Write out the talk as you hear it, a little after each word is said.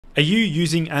Are you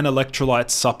using an electrolyte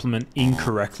supplement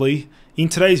incorrectly? In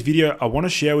today's video, I want to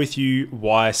share with you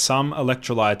why some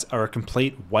electrolytes are a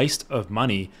complete waste of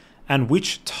money and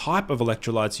which type of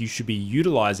electrolytes you should be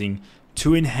utilizing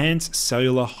to enhance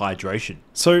cellular hydration.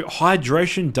 So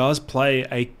hydration does play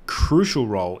a crucial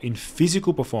role in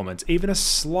physical performance. Even a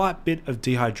slight bit of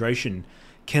dehydration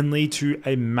can lead to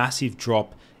a massive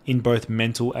drop in both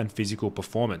mental and physical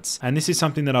performance. And this is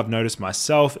something that I've noticed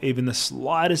myself. Even the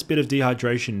slightest bit of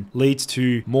dehydration leads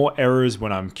to more errors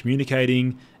when I'm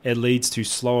communicating. It leads to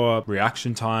slower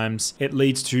reaction times. It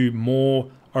leads to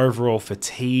more overall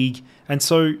fatigue. And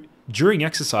so during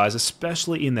exercise,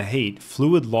 especially in the heat,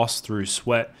 fluid loss through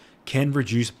sweat can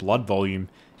reduce blood volume.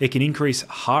 It can increase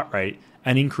heart rate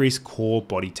and increase core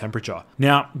body temperature.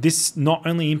 Now, this not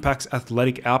only impacts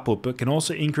athletic output, but can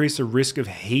also increase the risk of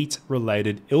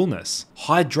heat-related illness.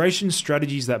 Hydration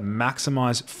strategies that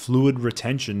maximize fluid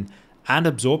retention and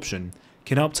absorption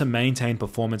can help to maintain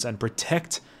performance and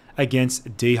protect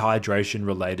against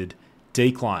dehydration-related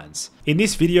declines. In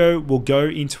this video, we'll go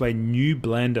into a new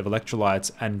blend of electrolytes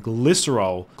and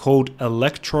glycerol called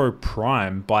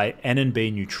Electroprime by N&B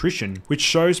Nutrition, which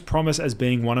shows promise as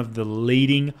being one of the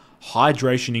leading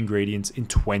hydration ingredients in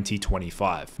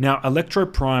 2025. Now,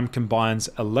 Electroprime combines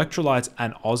electrolytes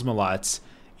and osmolytes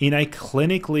in a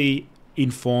clinically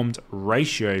informed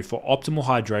ratio for optimal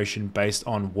hydration based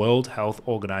on World Health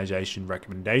Organization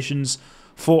recommendations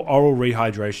for oral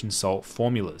rehydration salt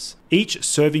formulas. Each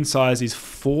serving size is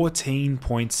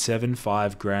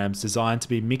 14.75 grams, designed to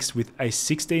be mixed with a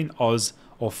 16 Oz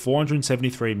or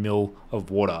 473 ml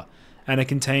of water, and it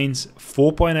contains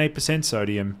 4.8%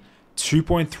 sodium,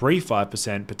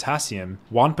 2.35% potassium,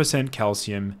 1%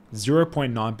 calcium,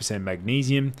 0.9%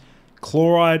 magnesium,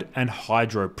 chloride, and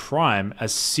hydroprime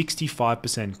as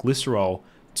 65% glycerol,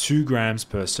 2 grams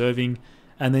per serving,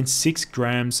 and then 6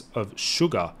 grams of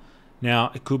sugar.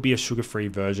 Now, it could be a sugar-free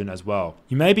version as well.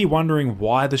 You may be wondering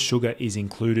why the sugar is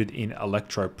included in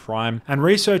Electroprime, and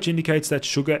research indicates that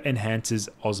sugar enhances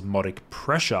osmotic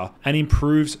pressure and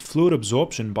improves fluid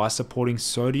absorption by supporting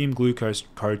sodium-glucose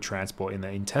co-transport in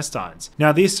the intestines.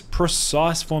 Now, this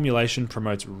precise formulation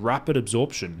promotes rapid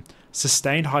absorption,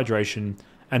 sustained hydration,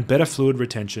 and better fluid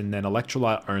retention than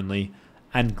electrolyte-only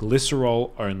and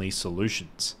glycerol-only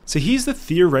solutions. So here's the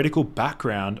theoretical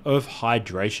background of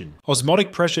hydration.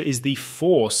 Osmotic pressure is the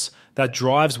force that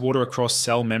drives water across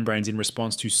cell membranes in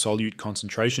response to solute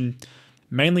concentration,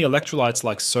 mainly electrolytes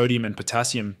like sodium and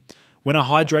potassium. When a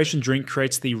hydration drink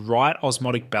creates the right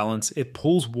osmotic balance, it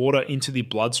pulls water into the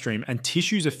bloodstream and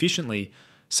tissues efficiently,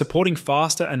 supporting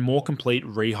faster and more complete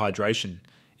rehydration.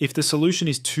 If the solution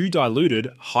is too diluted,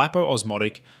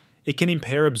 hypoosmotic, it can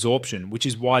impair absorption, which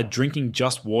is why drinking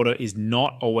just water is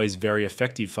not always very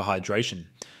effective for hydration.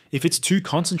 If it's too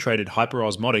concentrated,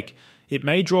 hyperosmotic, it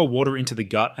may draw water into the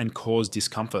gut and cause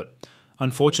discomfort.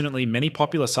 Unfortunately, many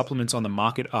popular supplements on the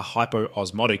market are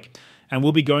hypoosmotic, and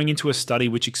we'll be going into a study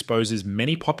which exposes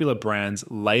many popular brands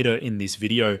later in this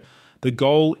video. The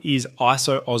goal is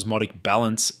isoosmotic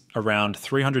balance around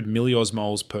 300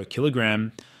 milliosmoles per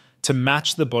kilogram to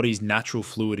match the body's natural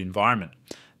fluid environment.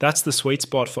 That's the sweet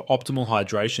spot for optimal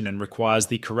hydration and requires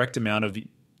the correct amount of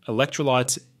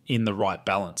electrolytes in the right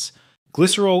balance.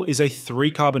 Glycerol is a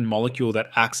 3-carbon molecule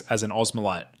that acts as an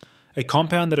osmolyte, a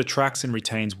compound that attracts and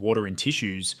retains water in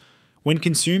tissues. When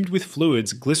consumed with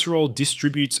fluids, glycerol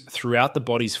distributes throughout the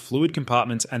body's fluid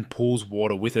compartments and pulls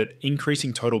water with it,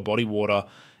 increasing total body water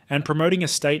and promoting a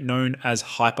state known as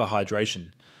hyperhydration.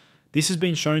 This has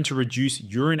been shown to reduce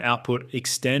urine output,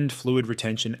 extend fluid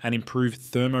retention, and improve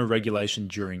thermoregulation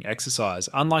during exercise.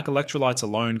 Unlike electrolytes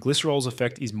alone, glycerol's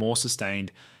effect is more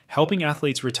sustained, helping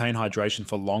athletes retain hydration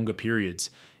for longer periods.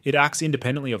 It acts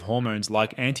independently of hormones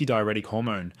like antidiuretic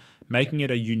hormone, making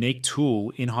it a unique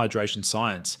tool in hydration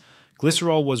science.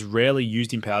 Glycerol was rarely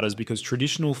used in powders because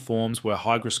traditional forms were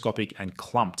hygroscopic and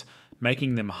clumped,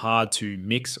 making them hard to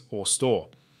mix or store.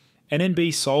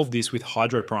 N&B solved this with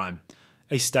Hydroprime,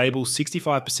 a stable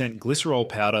 65% glycerol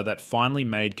powder that finally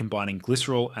made combining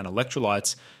glycerol and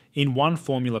electrolytes in one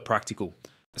formula practical.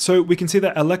 So we can see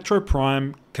that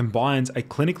Electroprime combines a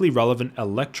clinically relevant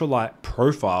electrolyte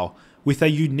profile with a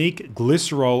unique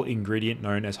glycerol ingredient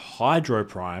known as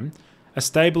Hydroprime, a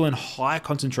stable and high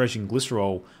concentration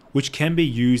glycerol which can be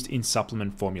used in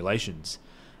supplement formulations.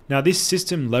 Now, this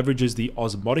system leverages the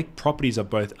osmotic properties of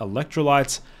both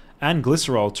electrolytes and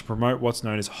glycerol to promote what's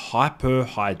known as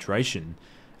hyperhydration,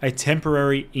 a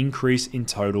temporary increase in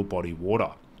total body water.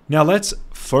 Now let's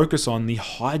focus on the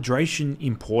hydration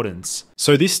importance.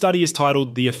 So this study is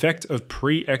titled "The Effect of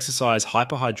Pre-Exercise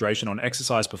Hyperhydration on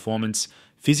Exercise Performance,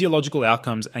 Physiological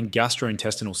Outcomes and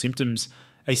Gastrointestinal Symptoms,"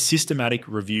 a systematic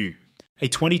review. A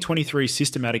 2023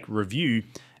 systematic review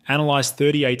analyzed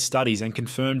 38 studies and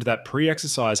confirmed that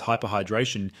pre-exercise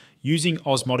hyperhydration using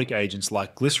osmotic agents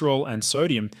like glycerol and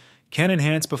sodium can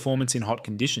enhance performance in hot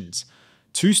conditions.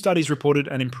 2 studies reported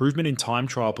an improvement in time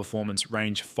trial performance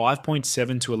range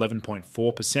 5.7 to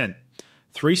 11.4%.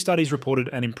 3 studies reported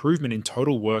an improvement in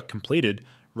total work completed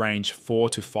range 4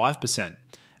 to 5%.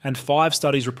 And 5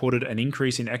 studies reported an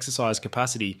increase in exercise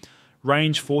capacity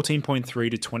range 14.3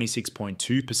 to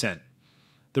 26.2%.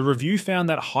 The review found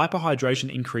that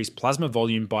hyperhydration increased plasma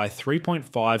volume by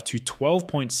 3.5 to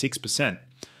 12.6%,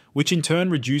 which in turn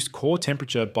reduced core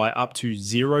temperature by up to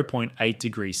 0.8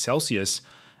 degrees Celsius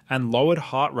and lowered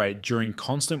heart rate during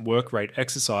constant work rate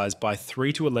exercise by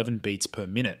 3 to 11 beats per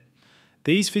minute.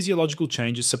 These physiological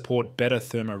changes support better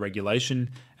thermoregulation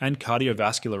and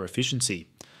cardiovascular efficiency.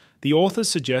 The authors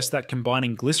suggest that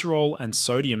combining glycerol and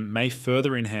sodium may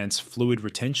further enhance fluid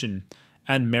retention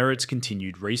and merits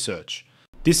continued research.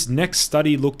 This next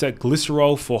study looked at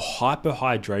glycerol for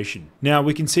hyperhydration. Now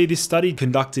we can see this study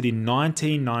conducted in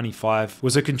 1995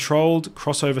 was a controlled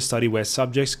crossover study where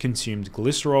subjects consumed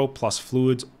glycerol plus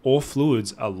fluids or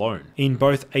fluids alone. In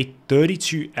both a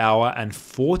 32-hour and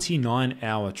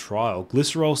 49-hour trial,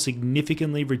 glycerol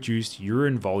significantly reduced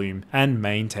urine volume and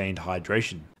maintained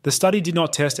hydration. The study did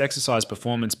not test exercise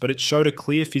performance, but it showed a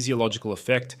clear physiological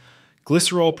effect.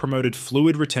 Glycerol promoted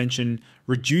fluid retention,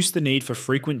 reduced the need for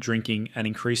frequent drinking, and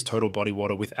increased total body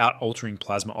water without altering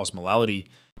plasma osmolality.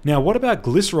 Now, what about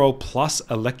glycerol plus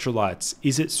electrolytes?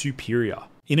 Is it superior?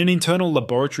 In an internal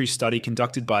laboratory study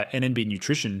conducted by NNB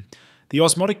Nutrition, the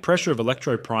osmotic pressure of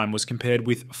Electroprime was compared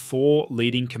with 4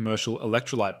 leading commercial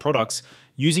electrolyte products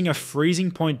using a freezing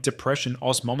point depression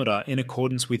osmometer in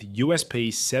accordance with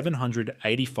USP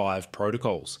 785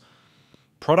 protocols.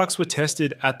 Products were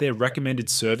tested at their recommended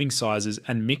serving sizes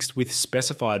and mixed with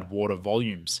specified water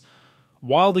volumes.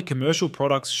 While the commercial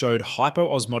products showed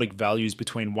hypoosmotic values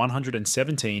between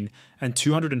 117 and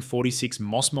 246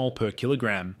 mosmol per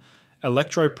kilogram,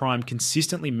 Electroprime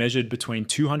consistently measured between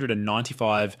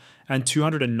 295 and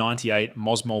 298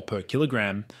 mosmol per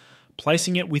kilogram,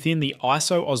 placing it within the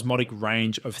isoosmotic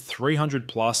range of 300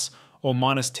 plus or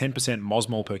minus 10%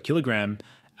 mosmol per kilogram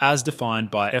as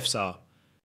defined by EFSA.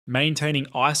 Maintaining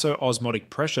isoosmotic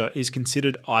pressure is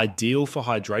considered ideal for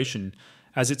hydration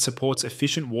as it supports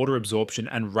efficient water absorption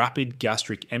and rapid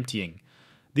gastric emptying.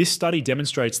 This study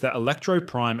demonstrates that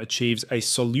Electroprime achieves a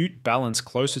solute balance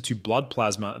closer to blood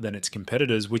plasma than its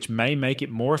competitors, which may make it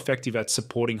more effective at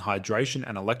supporting hydration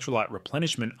and electrolyte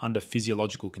replenishment under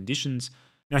physiological conditions.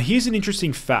 Now here's an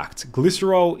interesting fact.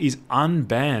 Glycerol is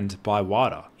unbanned by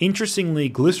WADA. Interestingly,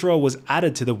 glycerol was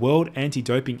added to the World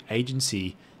Anti-Doping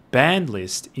Agency banned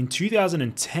list in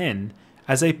 2010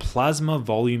 as a plasma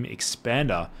volume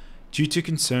expander due to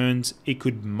concerns it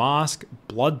could mask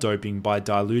blood doping by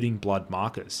diluting blood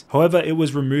markers. However, it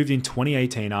was removed in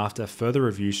 2018 after further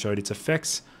reviews showed its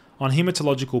effects on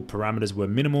hematological parameters were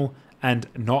minimal and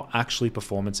not actually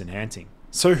performance enhancing.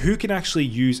 So who can actually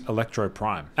use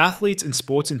Electroprime? Athletes and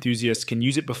sports enthusiasts can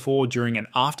use it before, during, and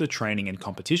after training and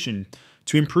competition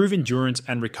to improve endurance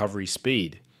and recovery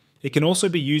speed. It can also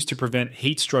be used to prevent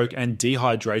heat stroke and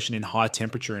dehydration in high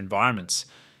temperature environments.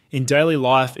 In daily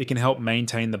life, it can help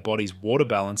maintain the body's water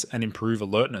balance and improve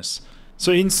alertness.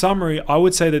 So in summary, I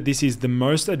would say that this is the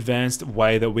most advanced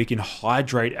way that we can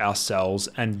hydrate our cells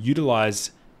and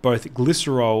utilize both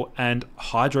glycerol and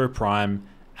hydroprime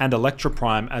and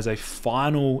electroprime as a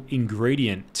final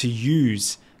ingredient to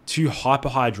use to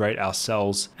hyperhydrate our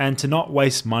cells and to not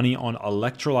waste money on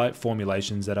electrolyte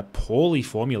formulations that are poorly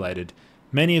formulated.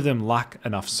 Many of them lack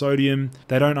enough sodium,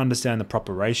 they don't understand the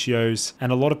proper ratios,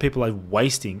 and a lot of people are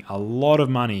wasting a lot of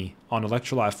money on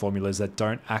electrolyte formulas that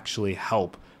don't actually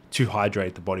help to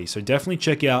hydrate the body. So definitely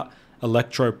check out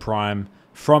Electroprime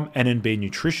from NNB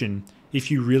Nutrition if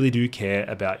you really do care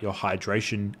about your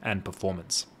hydration and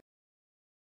performance.